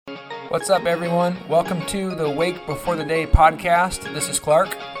What's up, everyone? Welcome to the Wake Before the Day podcast. This is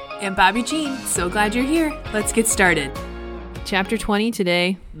Clark. And Bobby Jean. So glad you're here. Let's get started. Chapter 20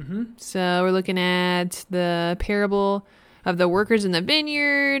 today. So we're looking at the parable of the workers in the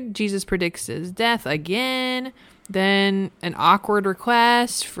vineyard. Jesus predicts his death again. Then an awkward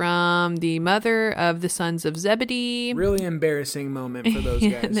request from the mother of the sons of Zebedee. Really embarrassing moment for those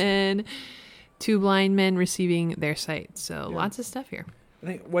guys. And then two blind men receiving their sight. So lots of stuff here. I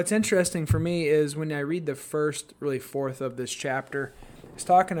think what's interesting for me is when I read the first, really fourth of this chapter, it's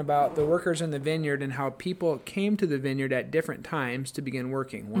talking about the workers in the vineyard and how people came to the vineyard at different times to begin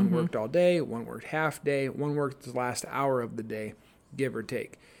working. One worked all day, one worked half day, one worked the last hour of the day, give or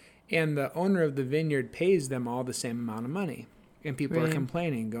take. And the owner of the vineyard pays them all the same amount of money. And people are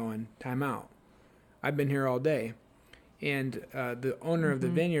complaining, going, time out. I've been here all day. And the owner of the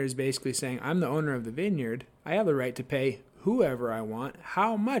vineyard is basically saying, I'm the owner of the vineyard. I have the right to pay whoever I want,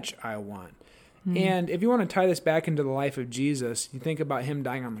 how much I want. And if you want to tie this back into the life of Jesus, you think about him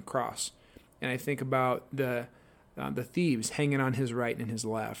dying on the cross. And I think about the thieves hanging on his right and his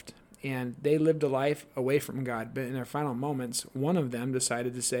left. And they lived a life away from God. But in their final moments, one of them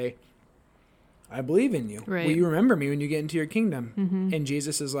decided to say, I believe in you. Right. Will you remember me when you get into your kingdom? And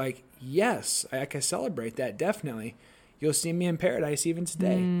Jesus is like, yes, I can celebrate that, definitely. You'll see me in paradise even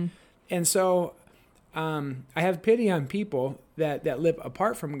today. And so I have pity on people that live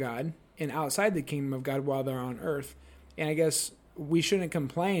apart from God and outside the kingdom of God while they're on earth. And I guess we shouldn't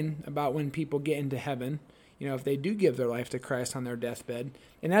complain about when people get into heaven, you know, if they do give their life to Christ on their deathbed.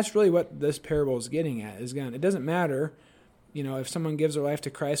 And that's really what this parable is getting at. It doesn't matter, you know, if someone gives their life to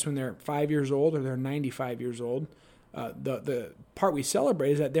Christ when they're 5 years old or they're 95 years old. The part we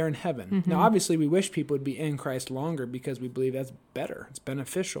celebrate is that they're in heaven. Now, obviously, we wish people would be in Christ longer because we believe that's better. It's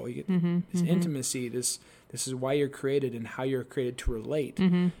beneficial. You get this intimacy. This is why you're created and how you're created to relate.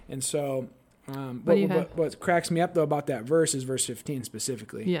 And so what cracks me up, though, about that verse is verse 15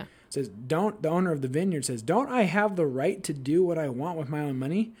 specifically. Yeah. It says, the owner of the vineyard says, don't I have the right to do what I want with my own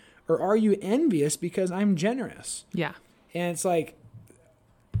money? Or are you envious because I'm generous? Yeah. And it's like,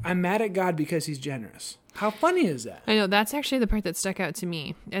 I'm mad at God because he's generous. How funny is that? I know. That's actually the part that stuck out to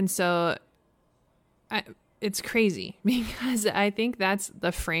me. And so it's crazy because I think that's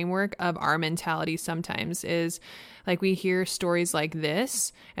the framework of our mentality sometimes is like we hear stories like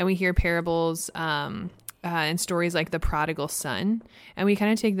this and we hear parables and stories like the prodigal son. And we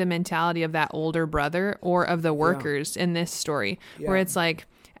kind of take the mentality of that older brother or of the workers in this story where it's like,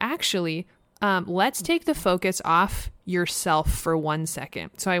 actually, let's take the focus off yourself for 1 second.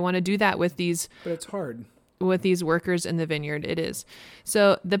 So I want to do that with these. But it's hard. With these workers in the vineyard, it is.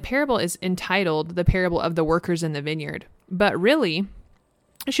 So the parable is entitled The Parable of the Workers in the Vineyard. But really,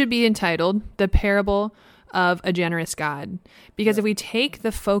 it should be entitled The Parable of a Generous God. Because if we take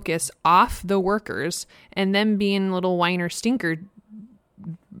the focus off the workers and them being little whiner stinker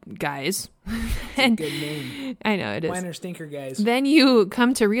guys. And good name. I know it is. Whiner stinker guys. Then you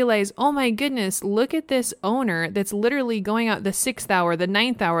come to realize, oh my goodness, look at this owner that's literally going out the 6th hour, the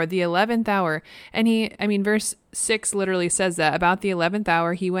 9th hour, the 11th hour. And verse 6 literally says that about the 11th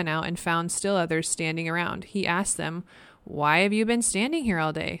hour, he went out and found still others standing around. He asked them, why have you been standing here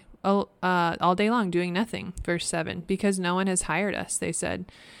all day? All day long doing nothing. Verse 7, because no one has hired us, they said.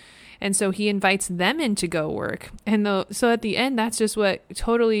 And so he invites them in to go work. And so at the end, that's just what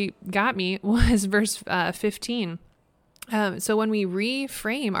totally got me was verse 15. So when we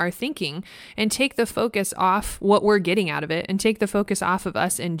reframe our thinking and take the focus off what we're getting out of it and take the focus off of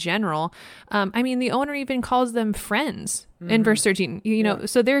us in general, the owner even calls them friends in verse 13, you know,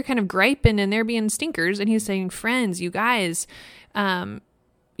 so they're kind of griping and they're being stinkers. And he's saying, friends, you guys,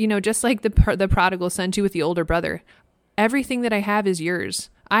 just like the prodigal son too with the older brother, everything that I have is yours.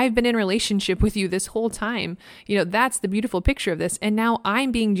 I've been in relationship with you this whole time. You know, that's the beautiful picture of this. And now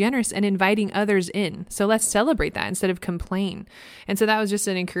I'm being generous and inviting others in. So let's celebrate that instead of complain. And so that was just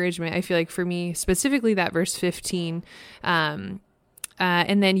an encouragement. I feel like for me, specifically that verse 15. And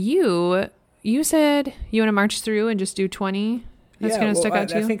then you said you want to march through and just do 20. That's going to stick out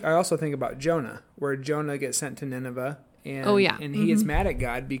to you. I also think about Jonah, where Jonah gets sent to Nineveh. And he gets mad at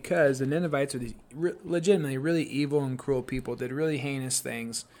God because the Ninevites are these legitimately really evil and cruel people, did really heinous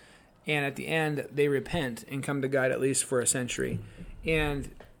things. And at the end, they repent and come to God at least for a century.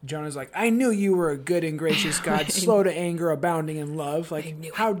 And Jonah's like, I knew you were a good and gracious God, slow to anger, abounding in love.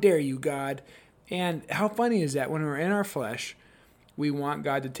 Like, how dare you, God? And how funny is that when we're in our flesh, we want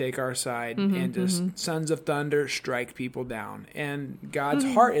God to take our side and just sons of thunder strike people down. And God's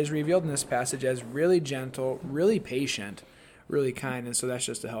heart is revealed in this passage as really gentle, really patient, really kind. And so that's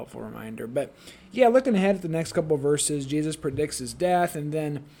just a helpful reminder. But yeah, looking ahead at the next couple of verses, Jesus predicts his death. And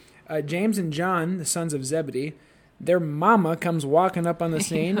then James and John, the sons of Zebedee, their mama comes walking up on the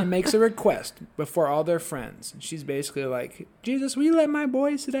scene and makes a request before all their friends. She's basically like, Jesus, will you let my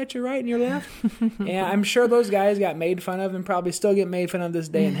boy sit at your right and your left? And I'm sure those guys got made fun of and probably still get made fun of this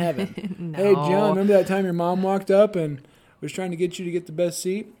day in heaven. No. Hey, John, remember that time your mom walked up and was trying to get you to get the best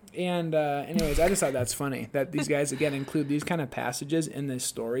seat? And anyways, I just thought that's funny that these guys, again, include these kind of passages in these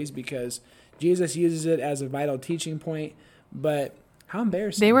stories because Jesus uses it as a vital teaching point, but how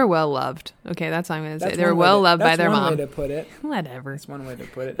embarrassing. They were well loved. Okay, that's what I'm going to say. They were well loved by their mom. That's one way to put it. Whatever. That's one way to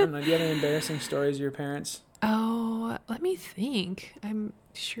put it. I don't know. Do you have any embarrassing stories of your parents? Oh, let me think. I'm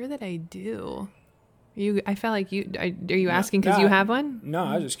sure that I do. I felt like you. Are you asking because you have one? No,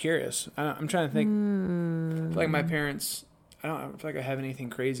 I was just curious. I'm trying to think. I feel like my parents. I don't feel like I have anything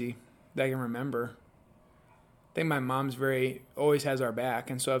crazy that I can remember. I think my mom's always has our back,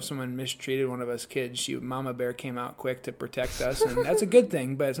 and so if someone mistreated one of us kids, Mama Bear came out quick to protect us, and that's a good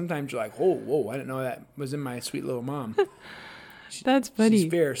thing. But sometimes you're like, whoa, I didn't know that was in my sweet little mom. That's funny. She's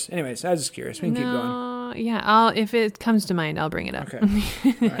fierce. Anyways, I was just curious. We can keep going. Yeah, if it comes to mind, I'll bring it up. Okay.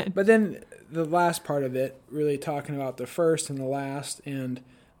 All right. But then the last part of it, really talking about the first and the last, and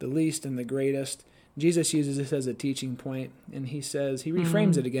the least and the greatest. Jesus uses this as a teaching point, and he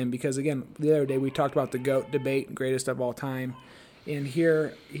reframes it again, because, again, the other day we talked about the GOAT debate, greatest of all time, and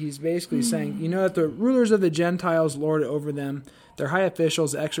here he's basically saying, you know that the rulers of the Gentiles lord over them, their high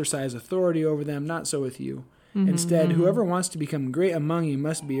officials exercise authority over them, not so with you. Instead, whoever wants to become great among you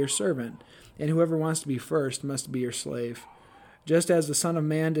must be your servant, and whoever wants to be first must be your slave. Just as the Son of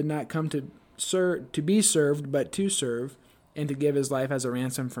Man did not come to be served, but to serve, and to give his life as a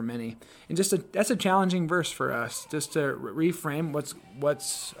ransom for many. And that's a challenging verse for us, just to reframe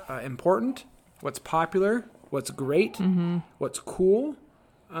what's important, what's popular, what's great, what's cool.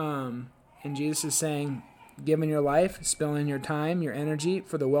 And Jesus is saying, giving your life, spilling your time, your energy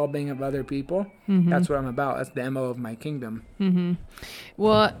for the well-being of other people. That's what I'm about. That's the MO of my kingdom.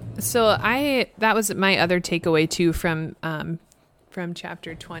 Well, so that was my other takeaway too from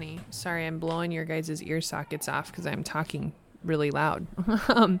chapter 20. Sorry, I'm blowing your guys' ear sockets off because I'm talking really loud.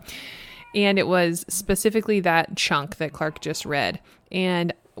 And it was specifically that chunk that Clark just read.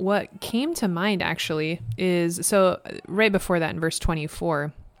 And what came to mind actually is, so right before that in verse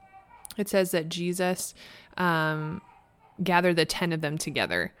 24, it says that Jesus gathered the 10 of them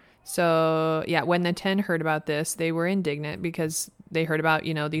together. So yeah, when the 10 heard about this, they were indignant because they heard about,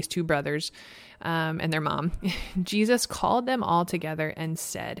 these two brothers and their mom. Jesus called them all together and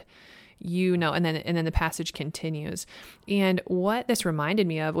said, and then the passage continues. And what this reminded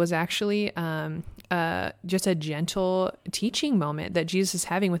me of was actually just a gentle teaching moment that Jesus is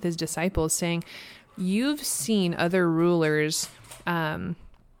having with his disciples, saying, you've seen other rulers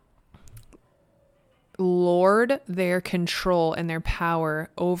lord their control and their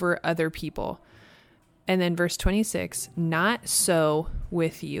power over other people. And then verse 26, not so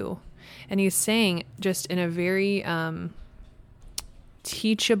with you. And he's saying, just in a very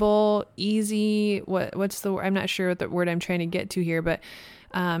teachable, easy, what's the word? I'm not sure what the word I'm trying to get to here, but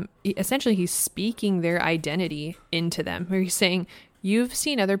essentially he's speaking their identity into them, where he's saying, you've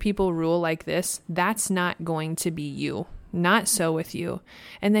seen other people rule like this. That's not going to be you. Not so with you.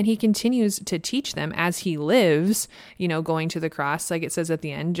 And then he continues to teach them as he lives, going to the cross, like it says at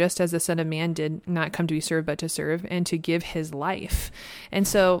the end, just as the Son of Man did not come to be served, but to serve, and to give his life. And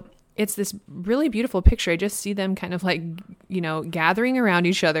so it's this really beautiful picture. I just see them kind of like, gathering around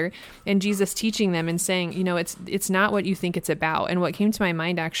each other, and Jesus teaching them and saying, it's not what you think it's about. And what came to my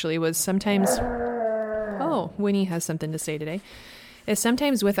mind actually was sometimes, Winnie has something to say today, is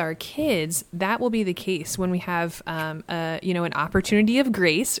sometimes with our kids, that will be the case when we have, an opportunity of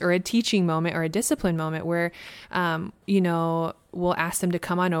grace or a teaching moment or a discipline moment where, we'll ask them to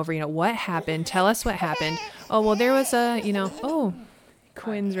come on over, what happened? Tell us what happened. Oh, well, there was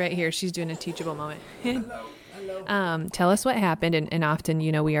Quinn's right here. She's doing a teachable moment. Tell us what happened. And often,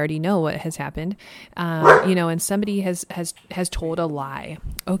 we already know what has happened. And somebody has told a lie.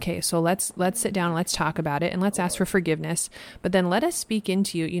 Okay, so let's sit down, let's talk about it, and let's ask for forgiveness. But then let us speak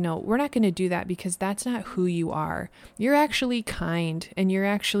into you. We're not going to do that because that's not who you are. You're actually kind, and you're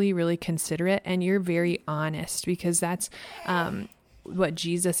actually really considerate, and you're very honest, because that's what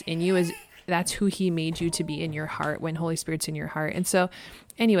Jesus in you is. That's who he made you to be in your heart when Holy Spirit's in your heart. And so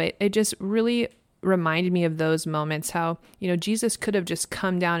anyway, it just really reminded me of those moments, how, Jesus could have just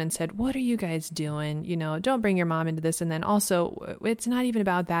come down and said, what are you guys doing? Don't bring your mom into this. And then also, it's not even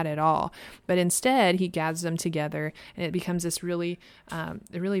about that at all. But instead, he gathers them together, and it becomes this really, a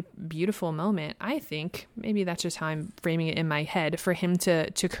really beautiful moment. I think maybe that's just how I'm framing it in my head, for him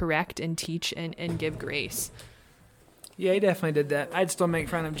to correct and teach and give grace. Yeah, he definitely did that. I'd still make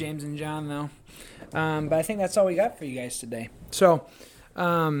fun of James and John, though. But I think that's all we got for you guys today. So,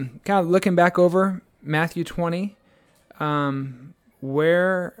 kind of looking back over Matthew 20,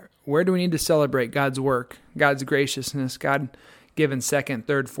 where do we need to celebrate God's work, God's graciousness, God giving second,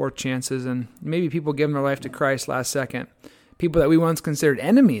 third, fourth chances, and maybe people giving their life to Christ last second, people that we once considered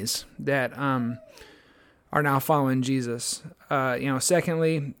enemies that are now following Jesus.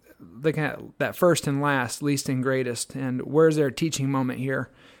 Secondly, looking at that first and last, least and greatest, and where's their teaching moment here?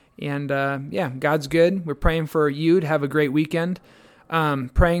 And God's good. We're praying for you to have a great weekend.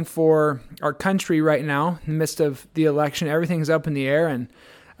 Praying for our country right now in the midst of the election. Everything's up in the air, and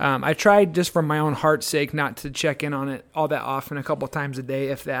I tried just for my own heart's sake not to check in on it all that often, a couple times a day,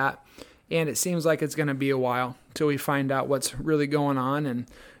 if that. And it seems like it's going to be a while till we find out what's really going on and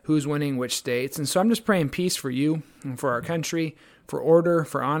who's winning which states. And so I'm just praying peace for you and for our country, for order,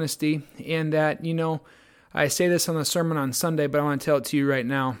 for honesty, and that, I say this on the sermon on Sunday, but I want to tell it to you right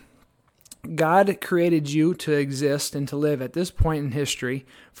now. God created you to exist and to live at this point in history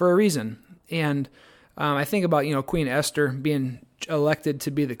for a reason. And I think about, Queen Esther being elected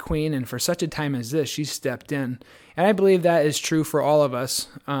to be the queen, and for such a time as this, she stepped in. And I believe that is true for all of us,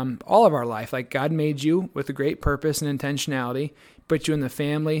 all of our life. Like, God made you with a great purpose and intentionality, put you in the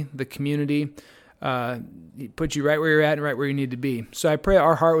family, the community, put you right where you're at and right where you need to be. So I pray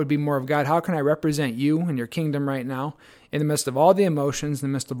our heart would be more of, God, how can I represent you and your kingdom right now in the midst of all the emotions, in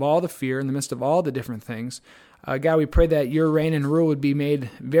the midst of all the fear, in the midst of all the different things? God, we pray that your reign and rule would be made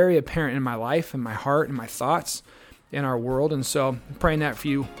very apparent in my life, in my heart, in my thoughts, in our world. And so I'm praying that for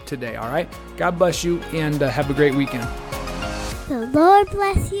you today, all right? God bless you, and have a great weekend. The Lord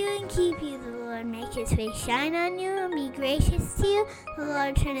bless you and keep you. The Lord make his face shine on you and be gracious to you. The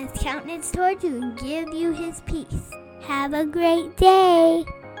Lord turn his countenance toward you and give you his peace. Have a great day.